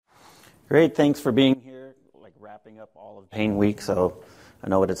Great, thanks for being here, like wrapping up all of Pain Week, so I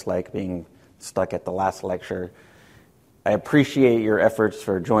know what it's like being stuck at the last lecture. I appreciate your efforts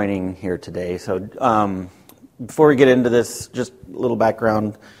for joining here today. So before we get into this, just a little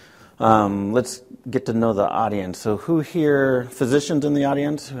background. Let's get to know the audience. So who here, physicians in the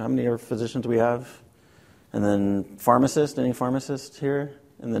audience? How many are physicians we have? And then pharmacists, any pharmacists here?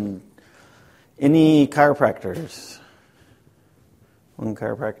 And then any chiropractors? One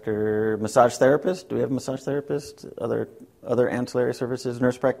chiropractor, massage therapist. Do we have a massage therapist? Other ancillary services,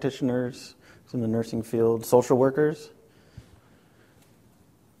 nurse practitioners in the nursing field, social workers.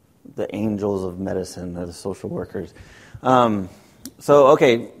 The angels of medicine are the social workers.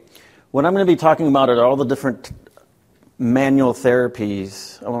 Okay, what I'm going to be talking about are all the different manual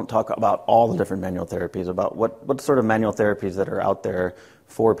therapies. I won't talk about all the different manual therapies, about what sort of manual therapies that are out there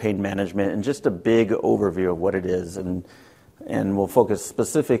for pain management, and just a big overview of what it is. And we'll focus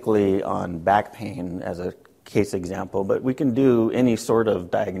specifically on back pain as a case example, but we can do any sort of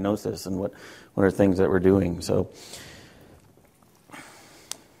diagnosis and what are things that we're doing. So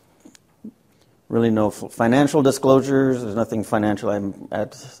really no financial disclosures. There's nothing financial. I'm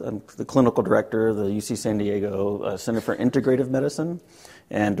the clinical director of the UC San Diego Center for Integrative Medicine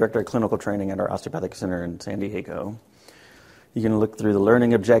and director of clinical training at our osteopathic center in San Diego. You can look through the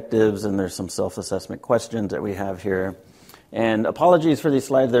learning objectives, and there's some self-assessment questions that we have here. And apologies for these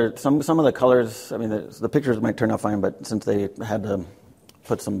slides. There, some of the colors, I mean, the pictures might turn out fine, but since they had to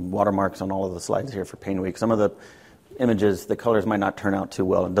put some watermarks on all of the slides here for Pain Week, some of the images, the colors might not turn out too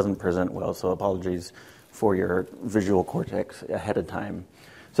well and doesn't present well, so apologies for your visual cortex ahead of time.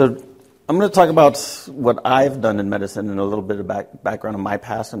 So I'm going to talk about what I've done in medicine and a little bit of background on my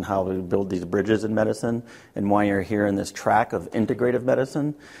past and how we build these bridges in medicine and why you're here in this track of integrative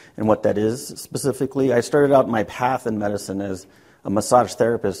medicine and what that is specifically. I started out my path in medicine as a massage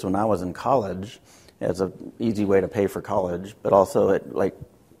therapist when I was in college as an easy way to pay for college, but also it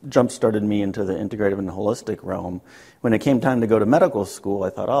jump-started me into the integrative and holistic realm. When it came time to go to medical school, I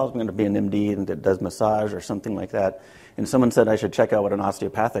thought, I was going to be an MD that does massage or something like that. And someone said I should check out what an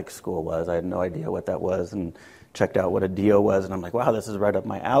osteopathic school was. I had no idea what that was, and checked out what a DO was. And I'm like, wow, this is right up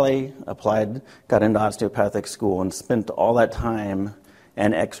my alley. Applied, got into osteopathic school, and spent all that time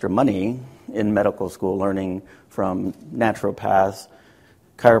and extra money in medical school learning from naturopaths,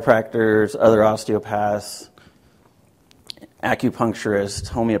 chiropractors, other osteopaths, acupuncturists,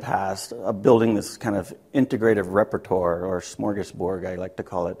 homeopaths, building this kind of integrative repertoire, or smorgasbord, I like to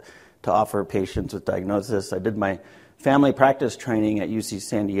call it, to offer patients with diagnosis. I did my family practice training at UC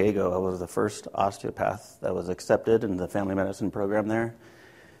San Diego. I was the first osteopath that was accepted in the family medicine program there.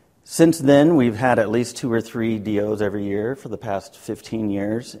 Since then, we've had at least 2 or 3 DOs every year for the past 15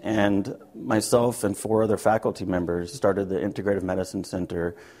 years, and myself and 4 other faculty members started the Integrative Medicine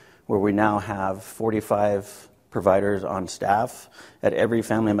Center, where we now have 45 providers on staff at every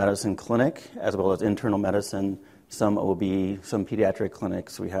family medicine clinic, as well as internal medicine, some OB, some pediatric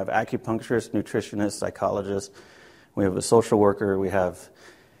clinics. We have acupuncturists, nutritionists, psychologists. We have a social worker. We have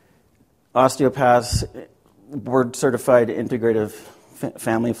osteopaths, board-certified integrative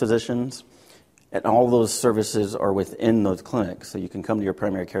family physicians, and all those services are within those clinics. So you can come to your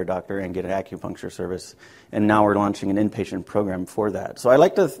primary care doctor and get an acupuncture service. And now we're launching an inpatient program for that. So I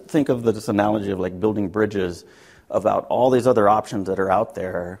like to think of this analogy of like building bridges about all these other options that are out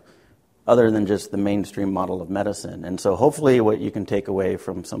there other than just the mainstream model of medicine. And so hopefully what you can take away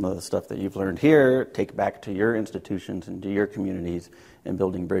from some of the stuff that you've learned here, take back to your institutions and to your communities and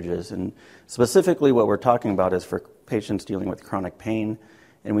building bridges. And specifically what we're talking about is for patients dealing with chronic pain.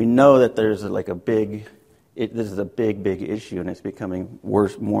 And we know that there's this is a big issue, and it's becoming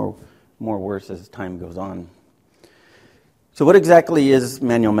worse, more worse as time goes on. So what exactly is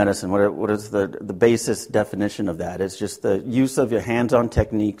manual medicine? What is the basis definition of that? It's just the use of your hands-on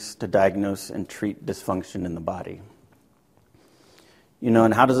techniques to diagnose and treat dysfunction in the body.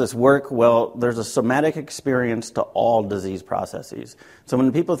 And how does this work? Well, there's a somatic experience to all disease processes. So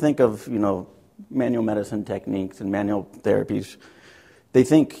when people think of, manual medicine techniques and manual therapies, they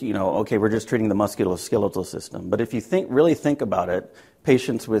think, okay, we're just treating the musculoskeletal system. But if you really think about it,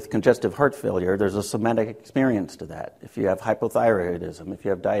 patients with congestive heart failure, there's a somatic experience to that. If you have hypothyroidism, if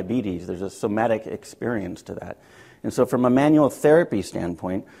you have diabetes, there's a somatic experience to that. And so from a manual therapy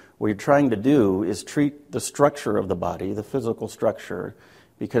standpoint, what you're trying to do is treat the structure of the body, the physical structure,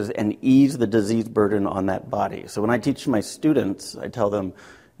 and ease the disease burden on that body. So when I teach my students, I tell them,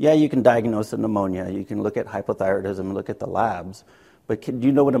 yeah, you can diagnose a pneumonia, you can look at hypothyroidism, look at the labs, but do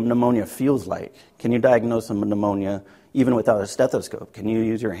you know what a pneumonia feels like? Can you diagnose a pneumonia even without a stethoscope? Can you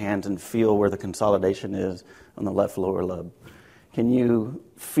use your hands and feel where the consolidation is on the left lower lobe? Can you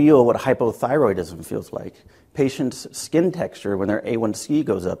feel what hypothyroidism feels like? Patients' skin texture, when their A1C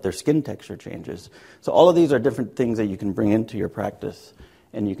goes up, their skin texture changes. So all of these are different things that you can bring into your practice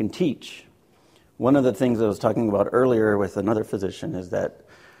and you can teach. One of the things I was talking about earlier with another physician is that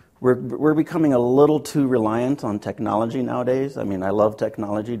we're becoming a little too reliant on technology nowadays. I mean, I love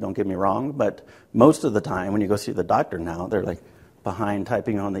technology, don't get me wrong, but most of the time when you go see the doctor now, they're like behind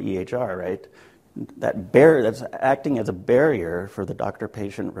typing on the EHR, right? That's acting as a barrier for the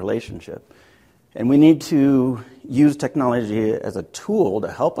doctor-patient relationship. And we need to use technology as a tool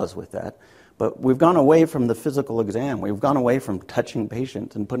to help us with that. But we've gone away from the physical exam. We've gone away from touching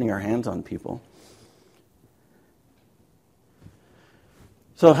patients and putting our hands on people.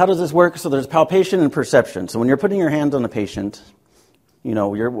 So how does this work? So there's palpation and perception. So when you're putting your hands on a patient,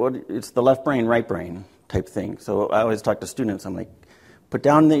 it's the left brain, right brain type thing. So I always talk to students, I'm like, put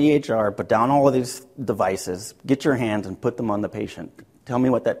down the EHR, put down all of these devices, get your hands and put them on the patient. Tell me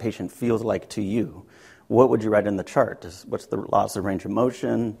what that patient feels like to you. What would you write in the chart? What's the loss of range of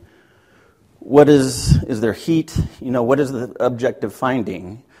motion? What is there heat? What is the objective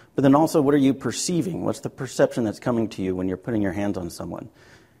finding? But then also, what are you perceiving? What's the perception that's coming to you when you're putting your hands on someone?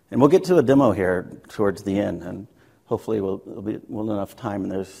 And we'll get to a demo here towards the end, and hopefully we'll enough time,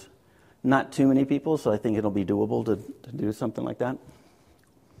 and there's not too many people, so I think it'll be doable to do something like that.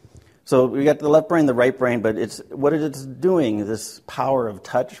 So we got the left brain, the right brain, but what it's doing, this power of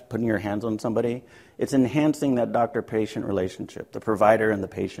touch, putting your hands on somebody, it's enhancing that doctor-patient relationship, the provider and the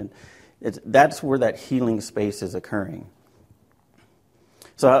patient. That's where that healing space is occurring.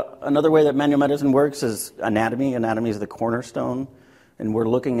 So another way that manual medicine works is anatomy. Anatomy is the cornerstone, and we're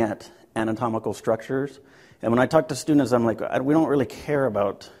looking at anatomical structures. And when I talk to students, I'm like, we don't really care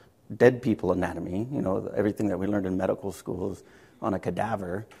about dead people anatomy, everything that we learned in medical schools on a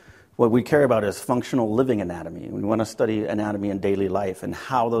cadaver. What we care about is functional living anatomy. We want to study anatomy in daily life and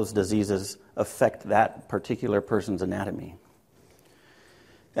how those diseases affect that particular person's anatomy.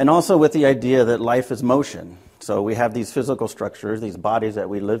 And also with the idea that life is motion. So we have these physical structures, these bodies that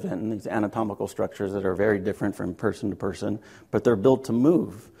we live in, these anatomical structures that are very different from person to person, but they're built to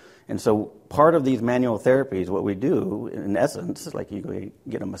move. And so part of these manual therapies, what we do, in essence, like you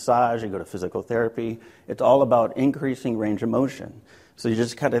get a massage, you go to physical therapy, it's all about increasing range of motion. So you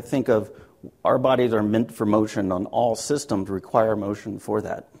just kind of think of our bodies are meant for motion, on all systems require motion for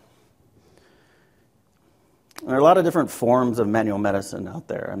that. There are a lot of different forms of manual medicine out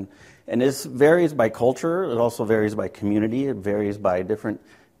there. And this varies by culture. It also varies by community. It varies by different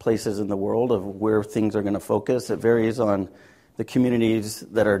places in the world of where things are going to focus. It varies on the communities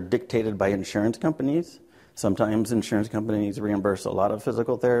that are dictated by insurance companies. Sometimes insurance companies reimburse a lot of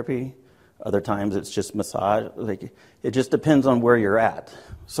physical therapy. Other times it's just massage. It just depends on where you're at.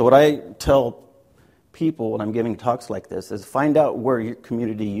 So what I tell people when I'm giving talks like this is find out where your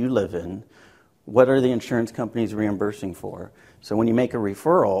community you live in. What are the insurance companies reimbursing for? So when you make a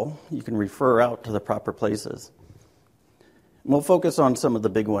referral, you can refer out to the proper places. And we'll focus on some of the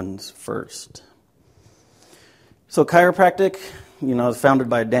big ones first. So chiropractic, is founded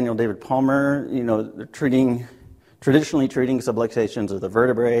by Daniel David Palmer. Traditionally treating subluxations of the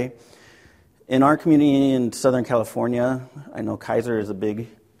vertebrae. In our community in Southern California, I know Kaiser is a big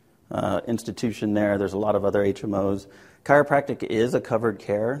institution there. There's a lot of other HMOs. Chiropractic is a covered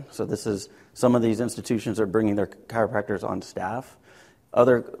care, so some of these institutions are bringing their chiropractors on staff.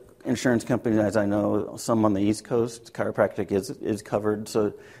 Other insurance companies, as I know, some on the East Coast, chiropractic is covered.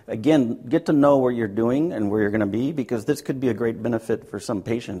 So again, get to know what you're doing and where you're going to be, because this could be a great benefit for some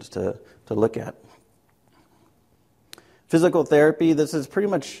patients to look at. Physical therapy, this is pretty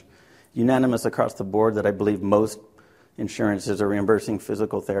much unanimous across the board that I believe most insurances are reimbursing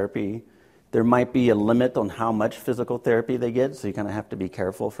physical therapy. There might be a limit on how much physical therapy they get, so you kind of have to be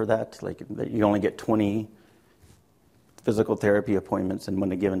careful for that. Like you only get 20 physical therapy appointments in one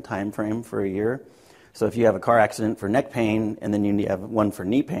given time frame for a year. So if you have a car accident for neck pain and then you have one for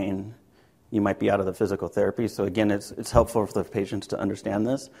knee pain, you might be out of the physical therapy. So again, it's helpful for the patients to understand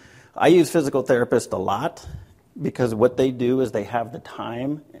this. I use physical therapists a lot because what they do is they have the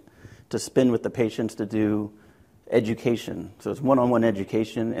time to spend with the patients to do education. So it's one-on-one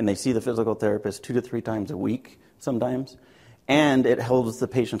education, and they see the physical therapist 2 to 3 times a week sometimes, and it holds the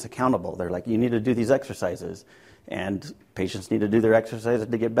patients accountable. They're like, you need to do these exercises, and patients need to do their exercises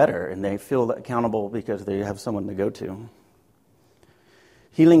to get better, and they feel accountable because they have someone to go to.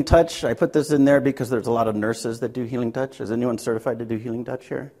 Healing touch, I put this in there because there's a lot of nurses that do healing touch. Is anyone certified to do healing touch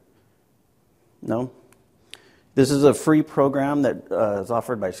here? No? This is a free program that is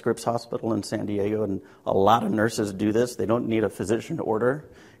offered by Scripps Hospital in San Diego, and a lot of nurses do this. They don't need a physician to order,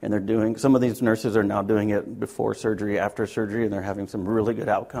 and some of these nurses are now doing it before surgery, after surgery, and they're having some really good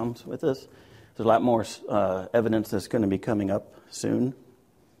outcomes with this. There's a lot more evidence that's going to be coming up soon.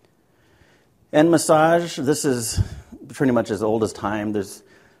 And massage, this is pretty much as old as time. There's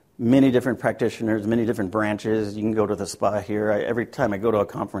many different practitioners, many different branches. You can go to the spa here. Every time I go to a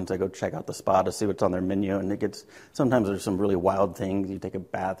conference, I go check out the spa to see what's on their menu, and sometimes there's some really wild things. You take a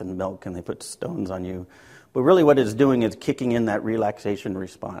bath in milk and they put stones on you. But really what it's doing is kicking in that relaxation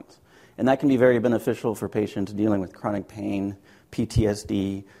response. And that can be very beneficial for patients dealing with chronic pain,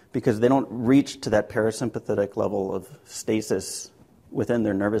 PTSD, because they don't reach to that parasympathetic level of stasis within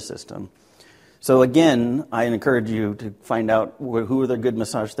their nervous system. So again, I encourage you to find out who are the good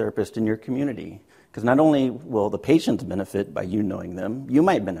massage therapists in your community. Because not only will the patients benefit by you knowing them, you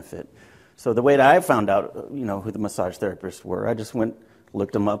might benefit. So the way that I found out, who the massage therapists were, I just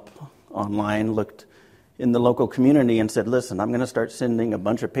looked them up online, looked in the local community and said, listen, I'm going to start sending a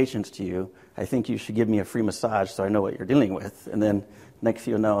bunch of patients to you. I think you should give me a free massage so I know what you're dealing with. And then next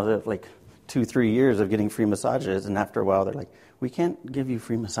thing you know, like 2-3 years of getting free massages, and after a while they're like, we can't give you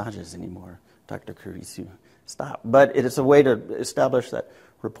free massages anymore, Dr. Carricio. Stop. But it is a way to establish that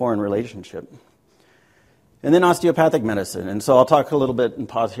rapport and relationship. And then osteopathic medicine. And so I'll talk a little bit and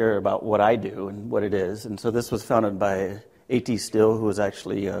pause here about what I do and what it is. And so this was founded by A.T. Still, who was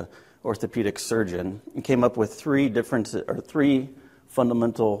actually a orthopedic surgeon, and came up with three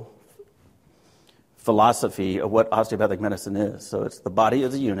fundamental philosophy of what osteopathic medicine is. So it's the body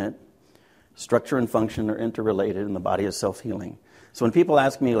as a unit, structure and function are interrelated, and the body is self-healing. So when people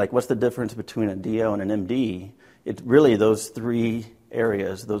ask me, what's the difference between a DO and an MD, it's really those three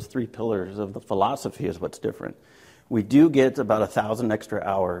areas, those three pillars of the philosophy is what's different. We do get about 1,000 extra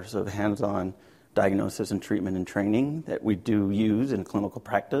hours of hands-on diagnosis and treatment and training that we do use in clinical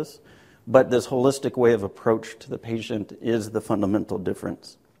practice, but this holistic way of approach to the patient is the fundamental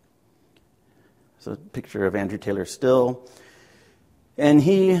difference. So a picture of Andrew Taylor Still. And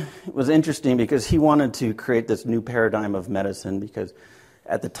he was interesting because he wanted to create this new paradigm of medicine, because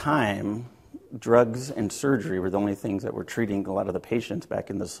at the time, drugs and surgery were the only things that were treating a lot of the patients back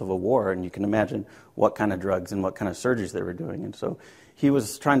in the Civil War, and you can imagine what kind of drugs and what kind of surgeries they were doing. And so he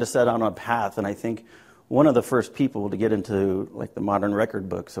was trying to set on a path, and I think one of the first people to get into the modern record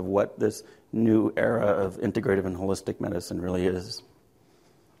books of what this new era of integrative and holistic medicine really is.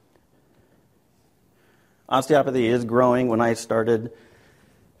 Osteopathy is growing. When I started,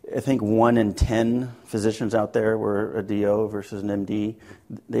 I think 1 in 10 physicians out there were a DO versus an MD.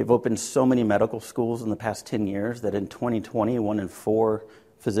 They've opened so many medical schools in the past 10 years that in 2020, 1 in 4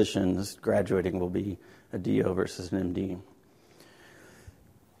 physicians graduating will be a DO versus an MD.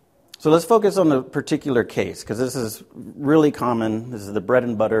 So let's focus on the particular case, because this is really common. This is the bread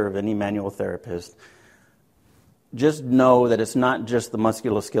and butter of any manual therapist. Just know that it's not just the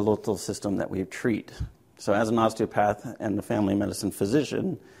musculoskeletal system that we treat. So as an osteopath and a family medicine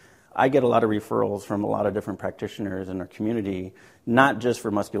physician, I get a lot of referrals from a lot of different practitioners in our community, not just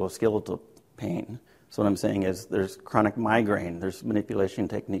for musculoskeletal pain. So what I'm saying is there's chronic migraine. There's manipulation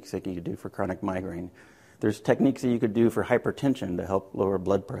techniques that you do for chronic migraine. There's techniques that you could do for hypertension to help lower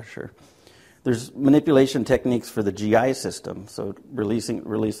blood pressure. There's manipulation techniques for the GI system, so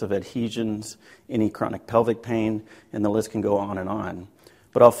release of adhesions, any chronic pelvic pain, and the list can go on and on.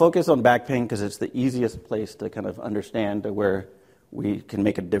 But I'll focus on back pain because it's the easiest place to kind of understand where we can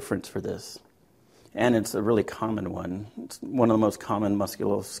make a difference for this. And it's a really common one. It's one of the most common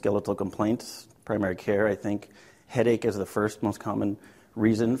musculoskeletal complaints, primary care, I think. Headache is the first most common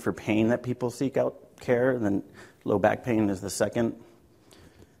reason for pain that people seek out care, and then low back pain is the second.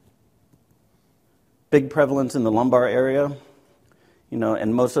 Big prevalence in the lumbar area,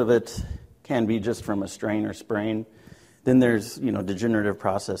 and most of it can be just from a strain or sprain. Then there's, degenerative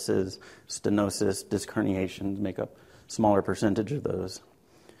processes, stenosis, disc herniations make up a smaller percentage of those.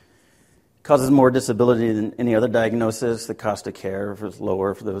 Causes more disability than any other diagnosis. The cost of care is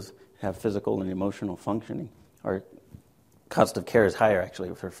lower for those who have physical and emotional functioning. Or cost of care is higher,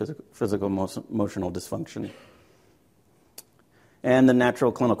 actually, for physical emotional dysfunction. And the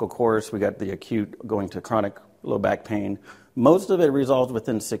natural clinical course, we got the acute going to chronic low back pain. Most of it resolves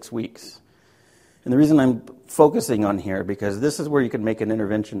within 6 weeks. And the reason I'm focusing on here, because this is where you can make an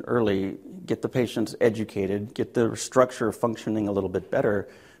intervention early, get the patients educated, get the structure functioning a little bit better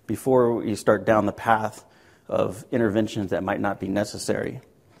before you start down the path of interventions that might not be necessary.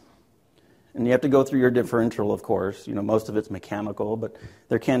 And you have to go through your differential, of course. Most of it's mechanical, but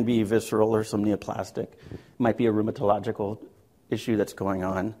there can be visceral or some neoplastic. It might be a rheumatological issue that's going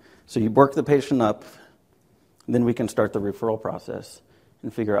on. So you work the patient up. Then we can start the referral process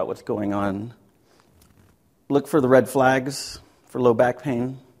and figure out what's going on. Look for the red flags for low back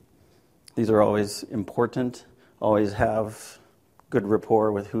pain. These are always important. Always have good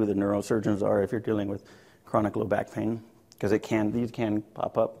rapport with who the neurosurgeons are if you're dealing with chronic low back pain, because these can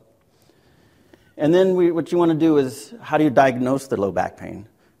pop up. And then what you want to do is, how do you diagnose the low back pain?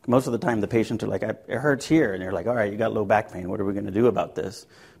 Most of the time the patients are like, it hurts here. And you're like, all right, you got low back pain. What are we going to do about this?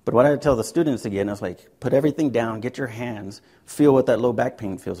 But what I tell the students again is like, put everything down, get your hands, feel what that low back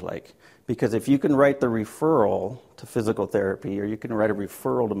pain feels like. Because if you can write the referral to physical therapy, or you can write a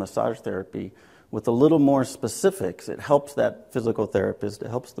referral to massage therapy with a little more specifics, it helps that physical therapist, it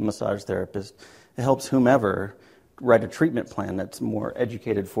helps the massage therapist, it helps whomever write a treatment plan that's more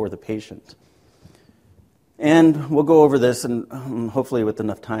educated for the patient. And we'll go over this, and hopefully with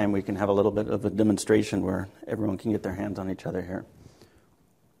enough time we can have a little bit of a demonstration where everyone can get their hands on each other here.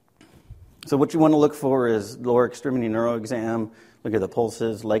 So what you want to look for is lower extremity neuro exam, look at the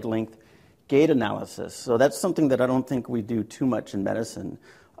pulses, leg length, gait analysis. So that's something that I don't think we do too much in medicine.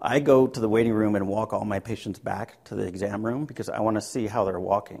 I go to the waiting room and walk all my patients back to the exam room because I want to see how they're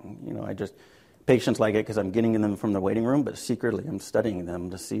walking. Patients like it because I'm getting them from the waiting room, but secretly I'm studying them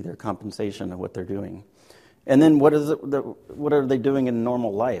to see their compensation of what they're doing. And then what are they doing in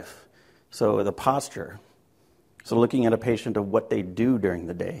normal life? So the posture. So looking at a patient of what they do during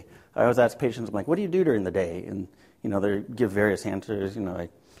the day. I always ask patients, I'm like, what do you do during the day? And, they give various answers,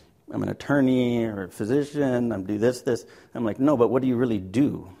 I'm an attorney or a physician, I do this. I'm like, no, but what do you really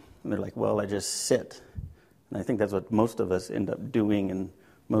do? And they're like, well, I just sit. And I think that's what most of us end up doing in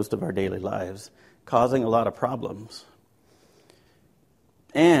most of our daily lives, causing a lot of problems.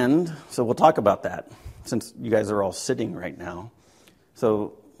 And so we'll talk about that, since you guys are all sitting right now.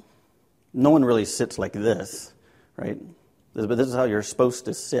 So no one really sits like this, right? But this is how you're supposed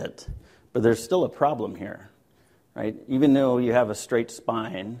to sit. But there's still a problem here, right? Even though you have a straight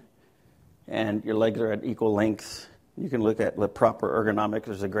spine and your legs are at equal lengths, you can look at the proper ergonomics.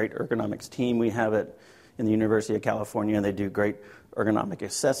 There's a great ergonomics team. We have it in the University of California, and they do great ergonomic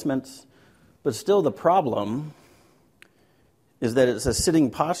assessments. But still the problem is that it's a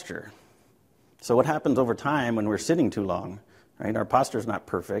sitting posture. So what happens over time when we're sitting too long, right? Our posture's not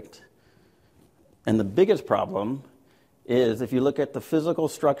perfect. And the biggest problem is if you look at the physical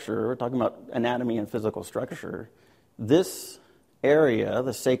structure, we're talking about anatomy and physical structure, this area,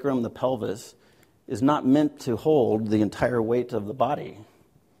 the sacrum, the pelvis, is not meant to hold the entire weight of the body.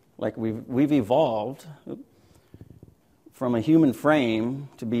 Like we've evolved from a human frame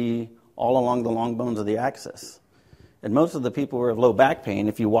to be all along the long bones of the axis. And most of the people who have low back pain,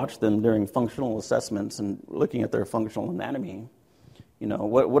 if you watch them during functional assessments and looking at their functional anatomy,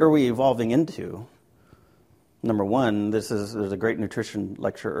 what are we evolving into? Number one, there's a great nutrition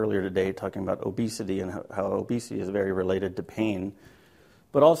lecture earlier today talking about obesity and how obesity is very related to pain.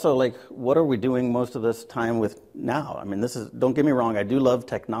 But also, what are we doing most of this time with now? I mean, don't get me wrong, I do love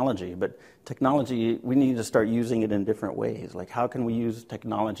technology, but technology, we need to start using it in different ways. Like, how can we use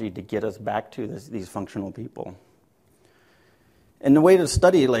technology to get us back to these functional people? And the way to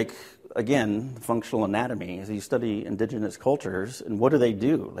study, again, functional anatomy is you study indigenous cultures, and what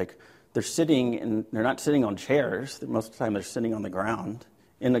do? They're sitting, and they're not sitting on chairs. Most of the time they're sitting on the ground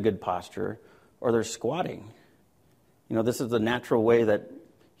in a good posture, or they're squatting. This is the natural way that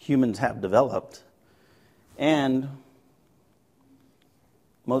humans have developed. And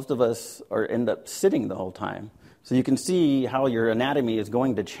most of us end up sitting the whole time. So you can see how your anatomy is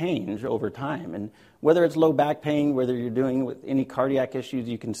going to change over time. And whether it's low back pain, whether you're doing with any cardiac issues,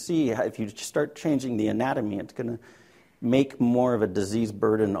 you can see how if you start changing the anatomy, it's going to make more of a disease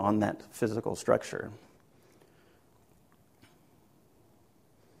burden on that physical structure.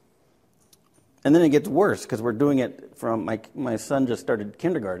 And then it gets worse because we're doing it from, my son just started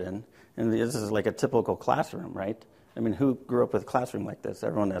kindergarten, and this is like a typical classroom, right? I mean, who grew up with a classroom like this?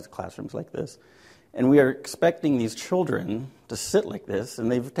 Everyone has classrooms like this. And we are expecting these children to sit like this,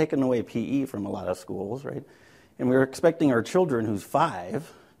 and they've taken away PE from a lot of schools, right? And we're expecting our children who's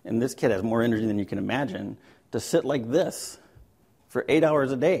 5, and this kid has more energy than you can imagine, to sit like this for 8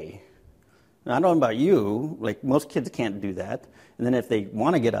 hours a day. Now, I don't know about you, most kids can't do that. And then if they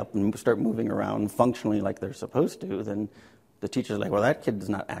want to get up and start moving around functionally like they're supposed to, then the teacher's like, well, that kid is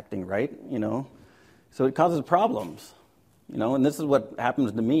not acting right, So it causes problems, and this is what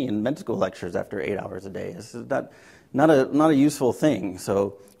happens to me in med school lectures after 8 hours a day. This is not a useful thing.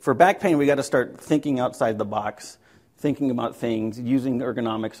 So for back pain, we got to start thinking outside the box, thinking about things, using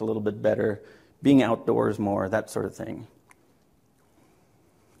ergonomics a little bit better, being outdoors more, that sort of thing.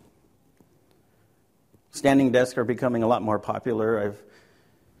 Standing desks are becoming a lot more popular. I've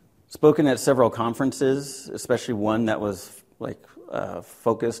spoken at several conferences, especially one that was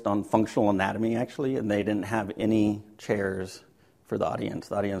focused on functional anatomy, actually, and they didn't have any chairs for the audience.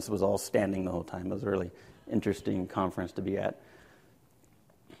 The audience was all standing the whole time. It was a really interesting conference to be at.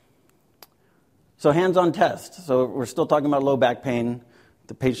 So hands-on tests. So we're still talking about low back pain.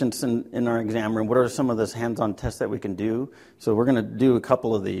 The patients in our exam room, what are some of those hands-on tests that we can do? So we're going to do a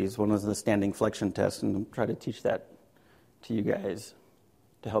couple of these. One is the standing flexion test, and I'll try to teach that to you guys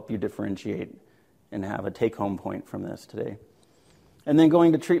to help you differentiate and have a take-home point from this today. And then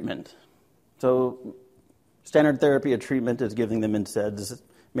going to treatment. So standard therapy of treatment is giving them NSAIDs,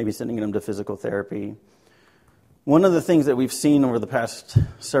 maybe sending them to physical therapy. One of the things that we've seen over the past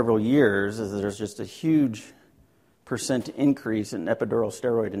several years is that there's just a huge percent increase in epidural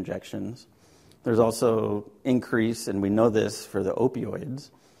steroid injections. There's also increase, and we know this for the opioids,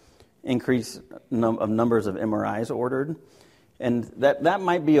 increase of numbers of MRIs ordered. And that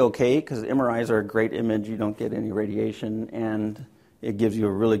might be okay because MRIs are a great image. You don't get any radiation, and it gives you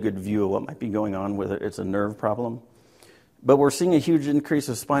a really good view of what might be going on, whether it's a nerve problem. But we're seeing a huge increase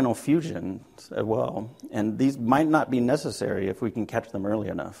of spinal fusions as well, and these might not be necessary if we can catch them early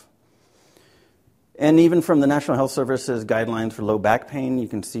enough. And even from the National Health Service's guidelines for low back pain, you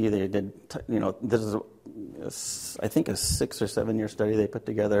can see they did, this is, I think, a 6 or 7 year study they put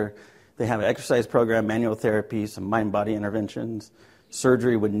together. They have an exercise program, manual therapy, some mind-body interventions,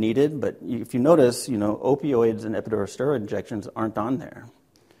 surgery when needed. But if you notice, opioids and epidural steroid injections aren't on there.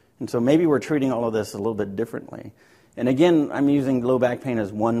 And so maybe we're treating all of this a little bit differently. And again, I'm using low back pain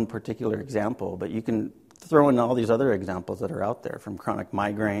as one particular example, but you can throw in all these other examples that are out there, from chronic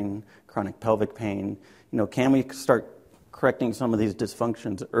migraine, chronic pelvic pain. Can we start correcting some of these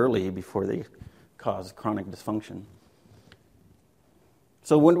dysfunctions early before they cause chronic dysfunction?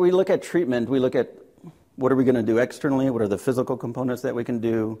 So when we look at treatment, we look at what are we going to do externally, what are the physical components that we can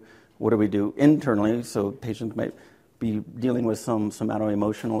do, what do we do internally, so patients might be dealing with some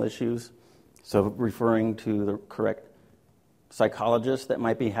somatoemotional issues, so referring to the correct psychologist that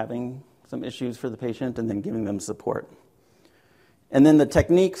might be having some issues for the patient, and then giving them support. And then the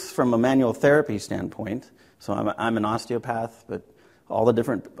techniques from a manual therapy standpoint. So I'm an osteopath, but all the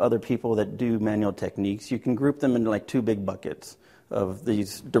different other people that do manual techniques, you can group them into like two big buckets of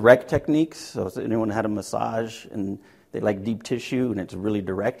these direct techniques. So if anyone had a massage and they like deep tissue and it's really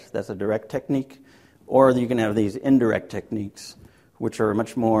direct, that's a direct technique. Or you can have these indirect techniques, which are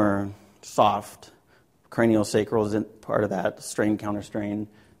much more soft. Craniosacral is part of that, strain, counterstrain.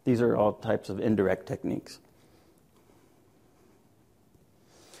 These are all types of indirect techniques.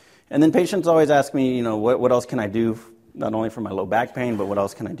 And then patients always ask me, what else can I do, not only for my low back pain, but what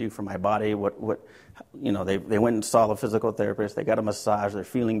else can I do for my body? They went and saw a physical therapist, they got a massage, they're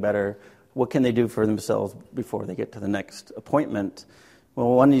feeling better. What can they do for themselves before they get to the next appointment? Well,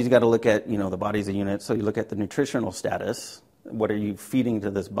 one, you've got to look at, the body's a unit, so you look at the nutritional status. What are you feeding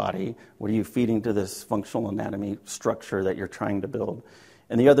to this body? What are you feeding to this functional anatomy structure that you're trying to build?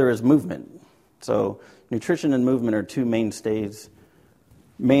 And the other is movement. So nutrition and movement are two mainstays,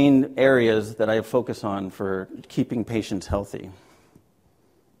 main areas that I focus on for keeping patients healthy.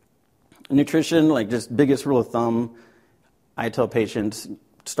 Nutrition, just biggest rule of thumb, I tell patients,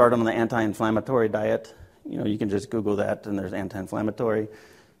 start on the anti-inflammatory diet. You can just Google that, and there's anti-inflammatory.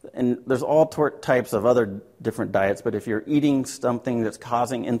 And there's all types of other different diets, but if you're eating something that's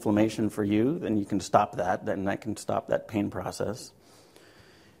causing inflammation for you, then you can stop that, then that can stop that pain process.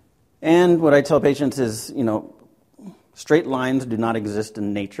 And what I tell patients is, straight lines do not exist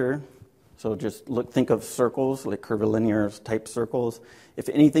in nature. So just think of circles, like curvilinear type circles. If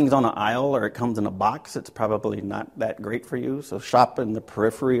anything's on an aisle or it comes in a box, it's probably not that great for you. So shop in the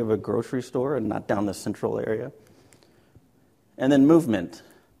periphery of a grocery store and not down the central area. And then movement.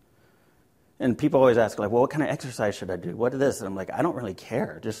 And people always ask, what kind of exercise should I do? What is this? And I'm like, I don't really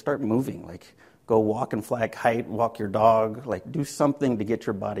care. Just start moving. Go walk and fly a kite, walk your dog. Do something to get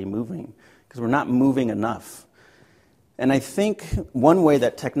your body moving, because we're not moving enough. And I think one way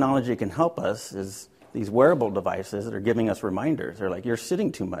that technology can help us is these wearable devices that are giving us reminders. They're like, you're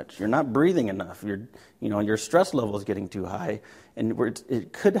sitting too much. You're not breathing enough. Your stress level is getting too high. And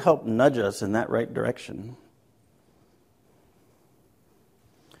it could help nudge us in that right direction.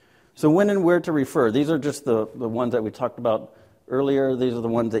 So when and where to refer. These are just the ones that we talked about earlier. These are the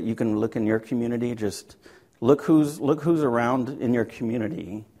ones that you can look in your community. Just look who's around in your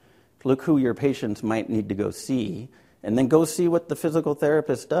community. Look who your patients might need to go see. And then go see what the physical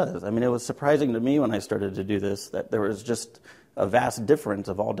therapist does. It was surprising to me when I started to do this that there was just a vast difference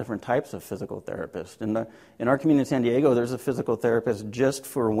of all different types of physical therapists. In our community in San Diego, there's a physical therapist just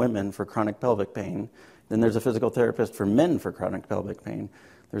for women for chronic pelvic pain. Then there's a physical therapist for men for chronic pelvic pain.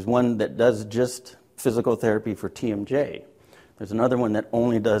 There's one that does just physical therapy for TMJ. There's another one that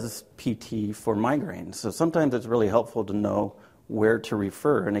only does PT for migraines. So sometimes it's really helpful to know where to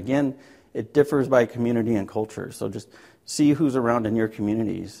refer. And again, it differs by community and culture. So just see who's around in your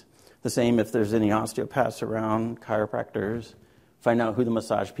communities. The same if there's any osteopaths around, chiropractors, find out who the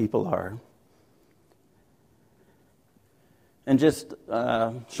massage people are. And just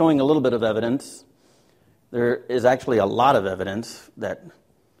showing a little bit of evidence, there is actually a lot of evidence that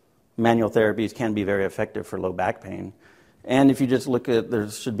manual therapies can be very effective for low back pain. And if you just look at, there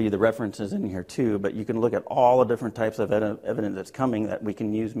should be the references in here too, but you can look at all the different types of evidence that's coming that we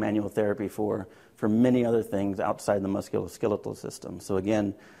can use manual therapy for many other things outside the musculoskeletal system. So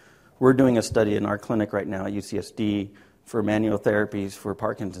again, we're doing a study in our clinic right now at UCSD for manual therapies for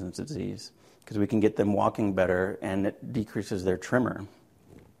Parkinson's disease because we can get them walking better and it decreases their tremor.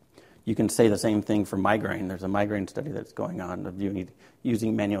 You can say the same thing for migraine. There's a migraine study that's going on of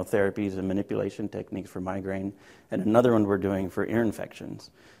using manual therapies and manipulation techniques for migraine, and another one we're doing for ear infections.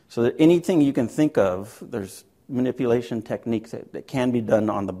 So that anything you can think of, there's manipulation techniques that can be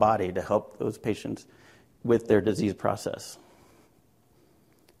done on the body to help those patients with their disease process.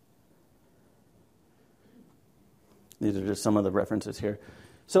 These are just some of the references here.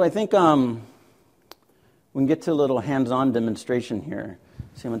 So I think we can get to a little hands-on demonstration here.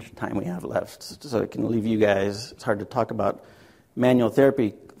 See how much time we have left, so I can leave you guys. It's hard to talk about manual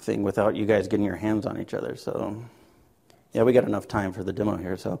therapy thing without you guys getting your hands on each other. So, yeah, we got enough time for the demo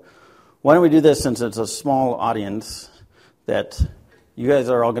here. So, why don't we do this since it's a small audience that you guys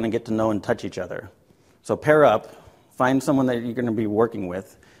are all going to get to know and touch each other. So, pair up, find someone that you're going to be working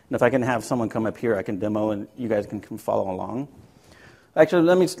with, and if I can have someone come up here, I can demo, and you guys can come follow along. Actually,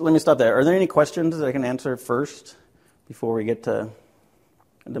 let me stop there. Are there any questions that I can answer first before we get to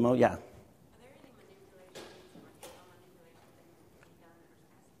a demo? Yeah. Are there any manipulations that can be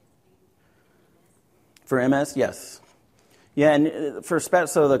done For MS, yes. Yeah, and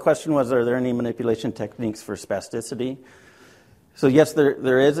so the question was, are there any manipulation techniques for spasticity? So yes,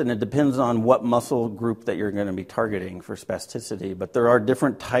 there is, and it depends on what muscle group that you're going to be targeting for spasticity. But there are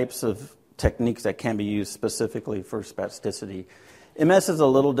different types of techniques that can be used specifically for spasticity. MS is a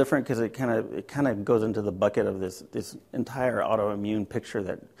little different because it kind of goes into the bucket of this entire autoimmune picture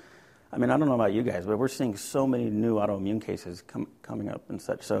that, I mean, I don't know about you guys, but we're seeing so many new autoimmune cases coming up and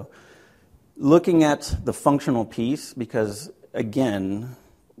such. So looking at the functional piece, because again,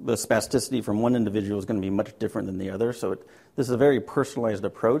 the spasticity from one individual is going to be much different than the other. So this is a very personalized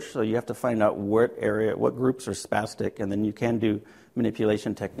approach. So you have to find out what groups are spastic, and then you can do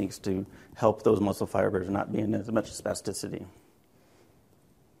manipulation techniques to help those muscle fibers not be in as much spasticity.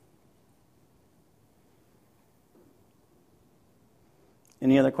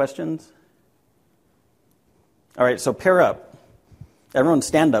 Any other questions? All right, so pair up. Everyone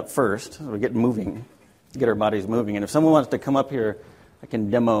stand up first. So we get moving, get our bodies moving. And if someone wants to come up here, I can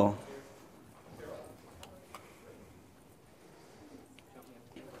demo.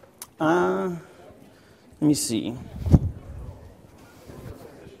 Let me see.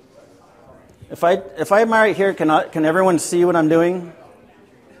 If I'm right here, can everyone see what I'm doing?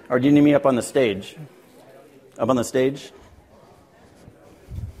 Or do you need me up on the stage? Up on the stage?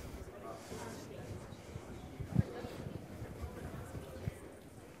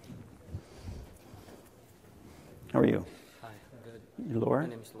 How are you? Hi, I'm good. You Laura? My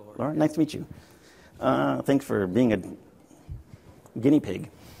name is Laura. Laura, nice to meet you. Thanks for being a guinea pig.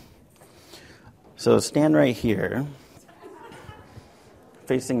 So stand right here,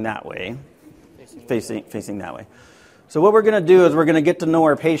 facing that way. Facing that way. So what we're going to do is we're going to get to know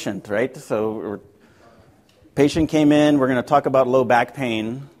our patient, right? So patient came in, we're going to talk about low back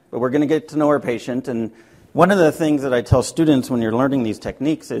pain, but we're going to get to know our patient. And one of the things that I tell students when you're learning these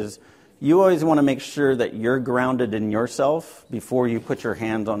techniques is you always want to make sure that you're grounded in yourself before you put your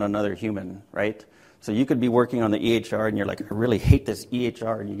hands on another human, right? So you could be working on the EHR and you're like, I really hate this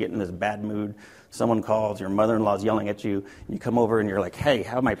EHR, and you get in this bad mood. Someone calls, your mother-in-law's yelling at you, and you come over and you're like, hey,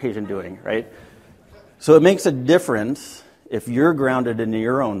 how's my patient doing, right? So it makes a difference if you're grounded in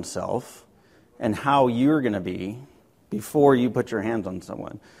your own self and how you're going to be before you put your hands on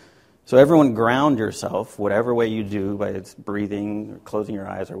someone. So everyone ground yourself, whatever way you do, by it's breathing, or closing your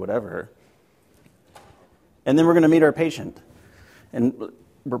eyes, or whatever. And then we're going to meet our patient. And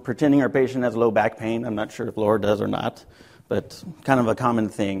we're pretending our patient has low back pain. I'm not sure if Laura does or not, but kind of a common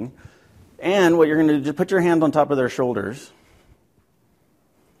thing. And what you're going to do is put your hand on top of their shoulders.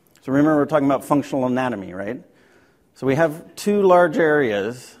 So remember, we're talking about functional anatomy, right? So we have two large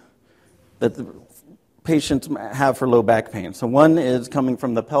areas that the patients have for low back pain. So one is coming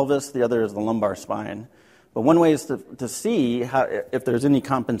from the pelvis, the other is the lumbar spine. But one way is to see how, if there's any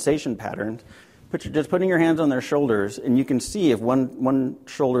compensation patterns. Just putting your hands on their shoulders, and you can see if one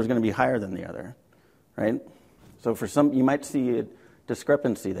shoulder is going to be higher than the other, right? So for some, you might see a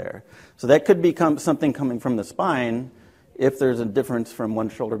discrepancy there. So that could become something coming from the spine if there's a difference from one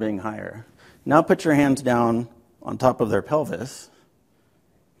shoulder being higher. Now put your hands down on top of their pelvis.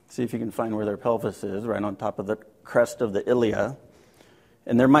 See if you can find where their pelvis is, right on top of the crest of the ilia.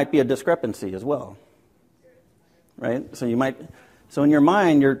 And there might be a discrepancy as well, right? So in your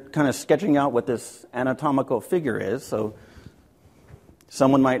mind, you're kind of sketching out what this anatomical figure is. So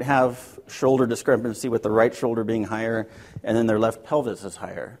someone might have shoulder discrepancy with the right shoulder being higher, and then their left pelvis is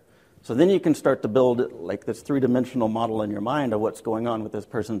higher. So then you can start to build like this three-dimensional model in your mind of what's going on with this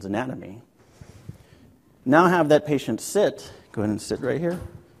person's anatomy. Now have that patient sit. Go ahead and sit right here.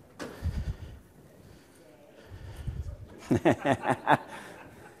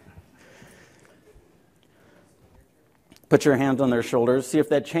 Put your hands on their shoulders, see if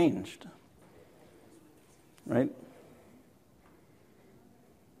that changed. Right?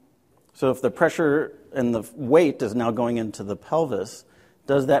 So if the pressure and the weight is now going into the pelvis,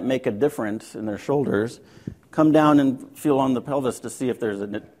 does that make a difference in their shoulders? Come down and feel on the pelvis to see if there's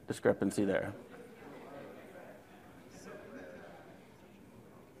a discrepancy there.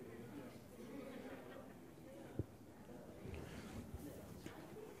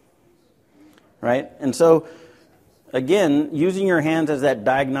 Right? And so, again, using your hands as that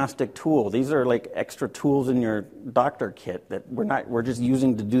diagnostic tool. These are like extra tools in your doctor kit that we're just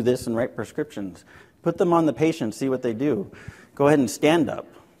using to do this and write prescriptions. Put them on the patient, see what they do. Go ahead and stand up.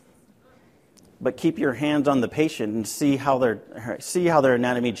 But keep your hands on the patient and see how their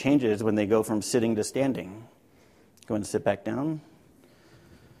anatomy changes when they go from sitting to standing. Go ahead and sit back down.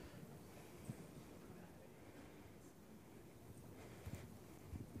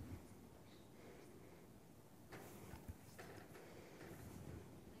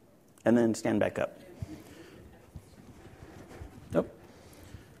 And then stand back up. Nope.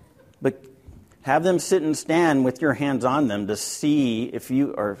 But have them sit and stand with your hands on them to see if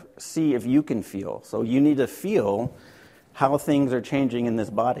you can feel. So you need to feel how things are changing in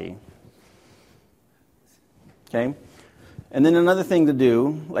this body. Okay? And then another thing to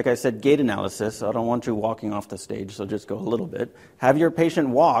do, like I said, gait analysis. I don't want you walking off the stage, so just go a little bit. Have your patient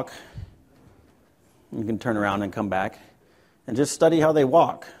walk. You can turn around and come back. And just study how they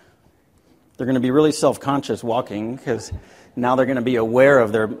walk. They're going to be really self-conscious walking because now they're going to be aware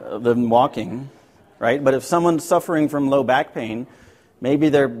of them walking, right? But if someone's suffering from low back pain, maybe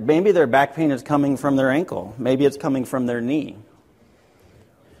their back pain is coming from their ankle. Maybe it's coming from their knee.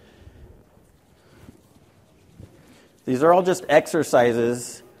 These are all just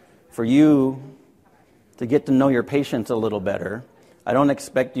exercises for you to get to know your patients a little better. I don't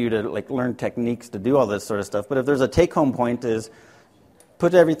expect you to learn techniques to do all this sort of stuff, but if there's a take-home point is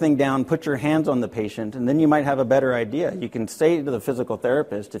put everything down, put your hands on the patient, and then you might have a better idea. You can say to the physical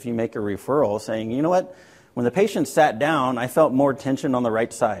therapist, if you make a referral, saying, you know what, when the patient sat down, I felt more tension on the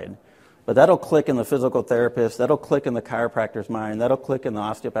right side. But that'll click in the physical therapist, that'll click in the chiropractor's mind, that'll click in the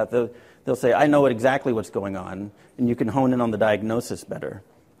osteopath. They'll say, I know exactly what's going on, and you can hone in on the diagnosis better.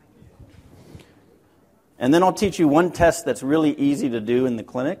 And then I'll teach you one test that's really easy to do in the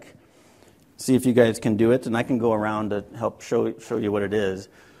clinic. See if you guys can do it, and I can go around to help show you what it is.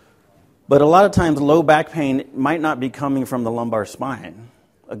 But a lot of times, low back pain might not be coming from the lumbar spine.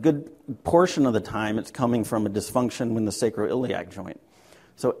 A good portion of the time, it's coming from a dysfunction in the sacroiliac joint.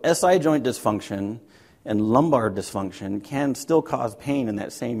 So SI joint dysfunction and lumbar dysfunction can still cause pain in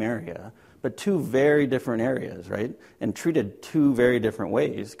that same area, but two very different areas, right? And treated two very different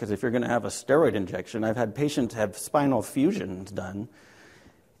ways, because if you're going to have a steroid injection, I've had patients have spinal fusions done,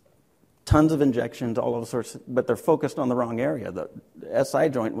 tons of injections, all of sorts, but they're focused on the wrong area. The SI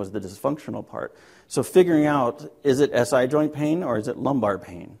joint was the dysfunctional part. So figuring out, is it SI joint pain or is it lumbar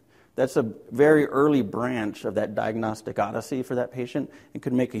pain? That's a very early branch of that diagnostic odyssey for that patient. It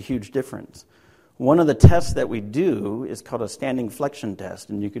could make a huge difference. One of the tests that we do is called a standing flexion test,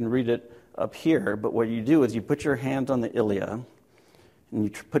 and you can read it up here, but what you do is you put your hands on the ilia, and you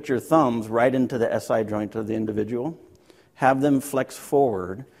put your thumbs right into the SI joint of the individual, have them flex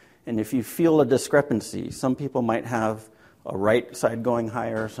forward. And if you feel a discrepancy, some people might have a right side going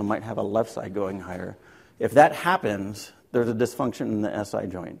higher, some might have a left side going higher. If that happens, there's a dysfunction in the SI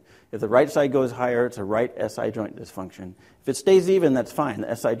joint. If the right side goes higher, it's a right SI joint dysfunction. If it stays even, that's fine.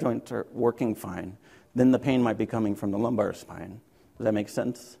 The SI joints are working fine. Then the pain might be coming from the lumbar spine. Does that make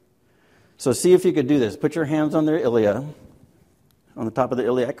sense? So see if you could do this. Put your hands on their ilia, on the top of the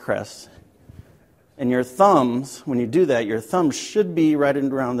iliac crest. And your thumbs, when you do that, your thumbs should be right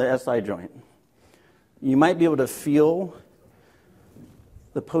around the SI joint. you might be able to feel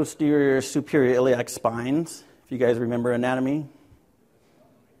the posterior superior iliac spines, if you guys remember anatomy.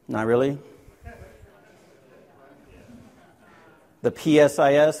 Not really? The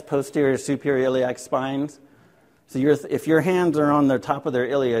PSIS, posterior superior iliac spines. So if your hands are on the top of their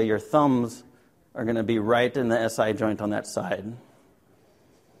ilia, your thumbs are going to be right in the SI joint on that side.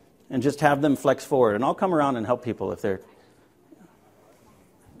 And just have them flex forward. And I'll come around and help people if they're...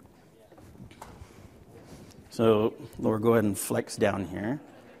 So, Laura, go ahead and flex down here.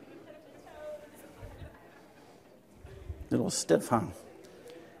 A little stiff, huh?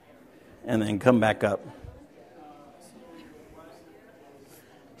 And then come back up.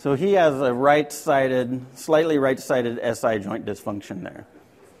 So he has a slightly right-sided SI joint dysfunction there.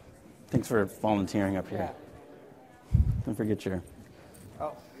 Thanks for volunteering up here. Don't forget your...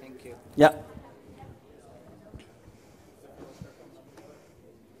 Oh, thank you. Yeah.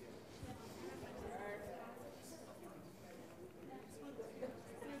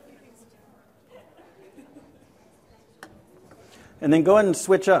 And then go ahead and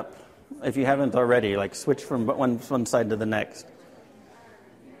switch up if you haven't already, like switch from one side to the next.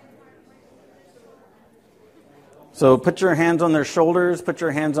 So put your hands on their shoulders, put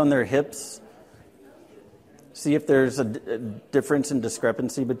your hands on their hips. See if there's a difference in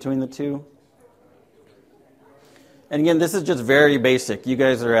discrepancy between the two. And again, this is just very basic. You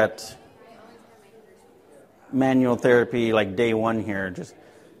guys are at manual therapy like day one here. Just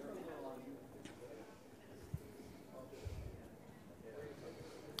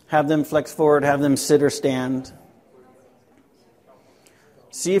have them flex forward, have them sit or stand.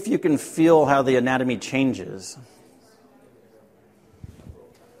 See if you can feel how the anatomy changes.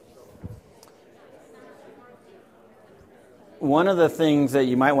 One of the things that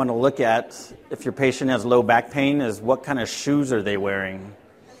you might want to look at if your patient has low back pain is what kind of shoes are they wearing,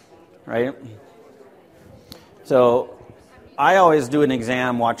 right? So I always do an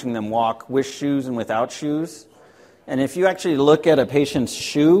exam watching them walk with shoes and without shoes. And if you actually look at a patient's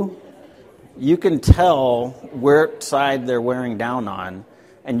shoe, you can tell where side they're wearing down on,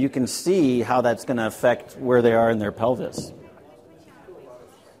 and you can see how that's going to affect where they are in their pelvis.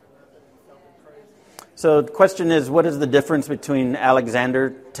 So the question is, what is the difference between Alexander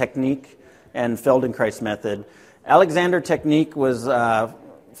technique and Feldenkrais method? Alexander technique was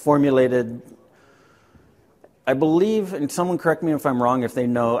formulated, I believe, and someone correct me if I'm wrong if they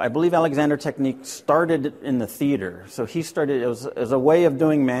know, I believe Alexander technique started in the theater. So he started, it was a way of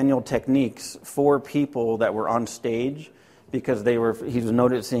doing manual techniques for people that were on stage because he was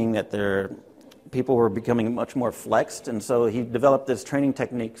noticing that people were becoming much more flexed, and so he developed this training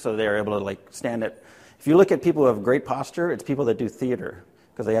technique so they were able to stand it. If you look at people who have great posture, it's people that do theater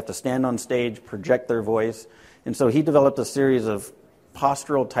because they have to stand on stage, project their voice. And so he developed a series of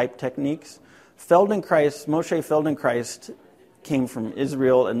postural type techniques. Moshe Feldenkrais came from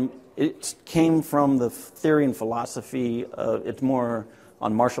Israel, and it came from the theory and philosophy it's more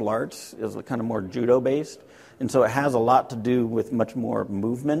on martial arts. It was kind of more judo-based. And so it has a lot to do with much more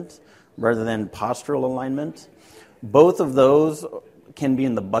movement rather than postural alignment. Both of those can be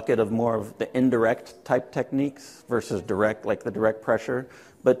in the bucket of more of the indirect type techniques versus direct, like the direct pressure,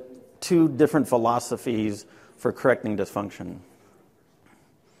 but two different philosophies for correcting dysfunction.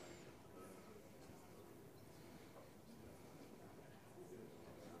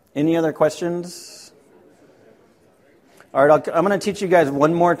 Any other questions? All right, I'm going to teach you guys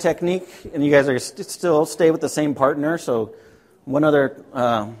one more technique, and you guys are still stay with the same partner, so one other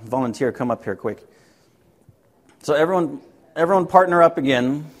volunteer come up here quick. So everyone partner up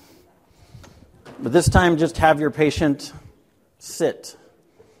again, but this time just have your patient sit.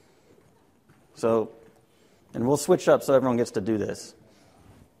 So, and we'll switch up so everyone gets to do this.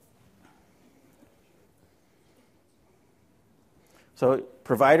 So,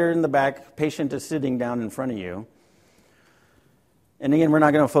 provider in the back, patient is sitting down in front of you. And again, we're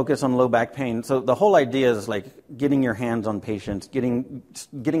not going to focus on low back pain. So the whole idea is getting your hands on patients,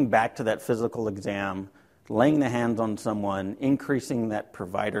 getting back to that physical exam, laying the hands on someone, increasing that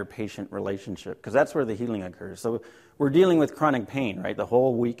provider-patient relationship, because that's where the healing occurs. So we're dealing with chronic pain, right? The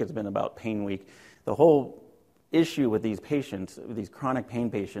whole week has been about pain week. The whole issue with these patients, with these chronic pain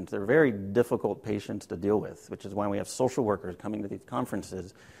patients, they're very difficult patients to deal with, which is why we have social workers coming to these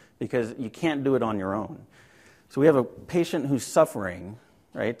conferences, because you can't do it on your own. So we have a patient who's suffering,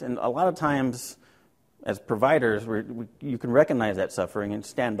 right? And a lot of times, as providers, you can recognize that suffering and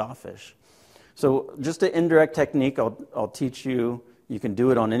standoffish. So just an indirect technique I'll teach you. You can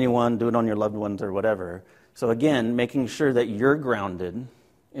do it on anyone, do it on your loved ones or whatever. So again, making sure that you're grounded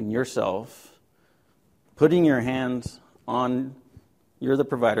in yourself, putting your hands on you're the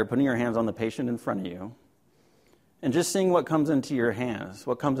provider, putting your hands on the patient in front of you, and just seeing what comes into your hands,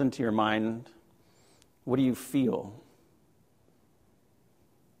 what comes into your mind. What do you feel?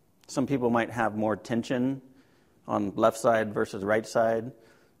 Some people might have more tension on left side versus right side.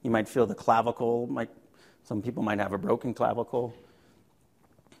 You might feel the clavicle. Some people might have a broken clavicle.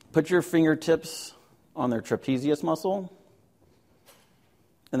 Put your fingertips on their trapezius muscle,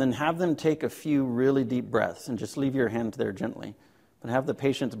 and then have them take a few really deep breaths, and just leave your hand there gently. But have the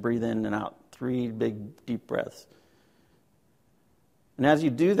patients breathe in and out 3 big, deep breaths. And as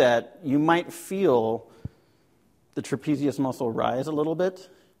you do that, you might feel the trapezius muscle rise a little bit.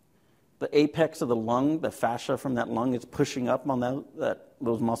 The apex of the lung, the fascia from that lung, is pushing up on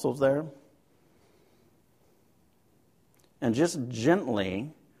those muscles there. And just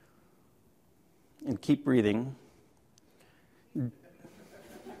gently, and keep breathing,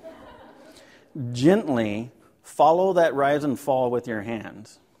 gently follow that rise and fall with your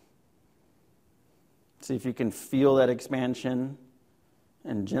hands. See if you can feel that expansion.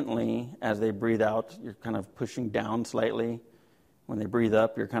 And gently, as they breathe out, you're kind of pushing down slightly. When they breathe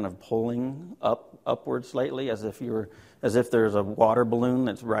up, you're kind of pulling upward slightly, as if there's a water balloon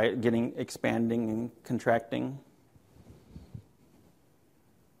that's expanding and contracting.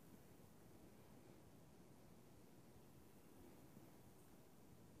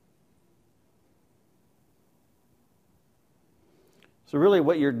 So really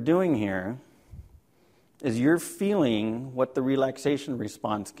what you're doing here is you're feeling what the relaxation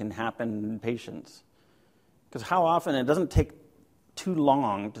response can happen in patients. Because how often, it doesn't take too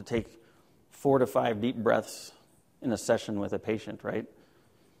long to take 4 to 5 deep breaths in a session with a patient, right?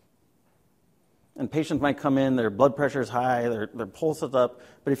 And patients might come in, their blood pressure is high, their pulse is up,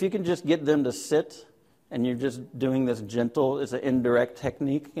 but if you can just get them to sit, and you're just doing this gentle, it's an indirect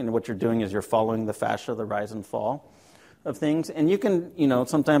technique, and what you're doing is you're following the fascia, the rise and fall of things. And you can,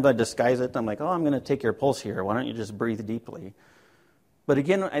 sometimes I disguise it. I'm like, I'm going to take your pulse here. Why don't you just breathe deeply? But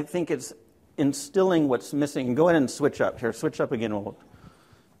again, I think it's instilling what's missing. And go ahead and switch up. Here, switch up again.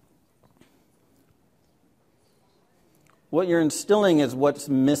 What you're instilling is what's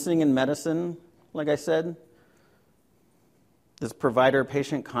missing in medicine, like I said. This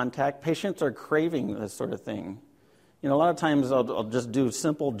provider-patient contact. Patients are craving this sort of thing. A lot of times I'll just do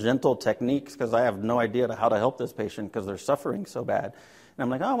simple, gentle techniques because I have no idea how to help this patient because they're suffering so bad. And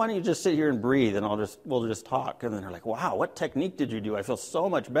I'm like, why don't you just sit here and breathe, and we'll just talk. And then they're like, wow, what technique did you do? I feel so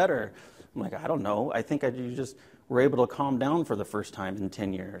much better. I'm like, I don't know. I think you just were able to calm down for the first time in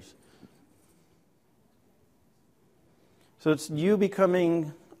 10 years. So it's you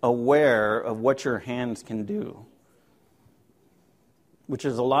becoming aware of what your hands can do, which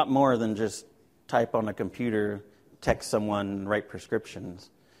is a lot more than just type on a computer, text someone, write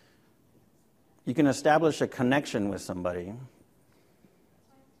prescriptions. You can establish a connection with somebody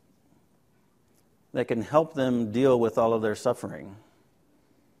that can help them deal with all of their suffering.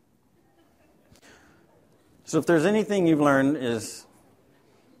 So if there's anything you've learned is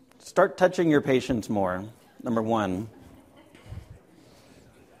start touching your patients more, number one.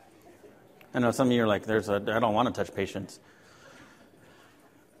 I know some of you are like, I don't want to touch patients.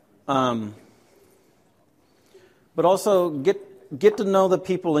 But also get to know the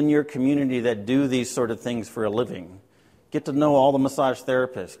people in your community that do these sort of things for a living. Get to know all the massage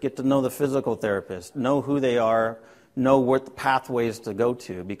therapists. Get to know the physical therapists. Know who they are. Know what the pathways to go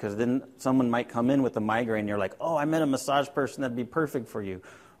to. Because then someone might come in with a migraine. You're like, I met a massage person that'd be perfect for you.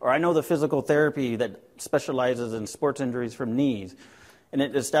 Or I know the physical therapy that specializes in sports injuries from knees. And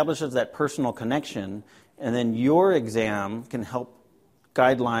it establishes that personal connection. And then your exam can help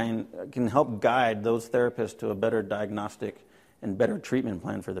guide those therapists to a better diagnostic and better treatment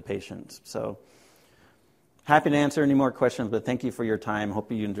plan for the patients. So happy to answer any more questions, but thank you for your time.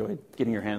 Hope you enjoyed getting your hands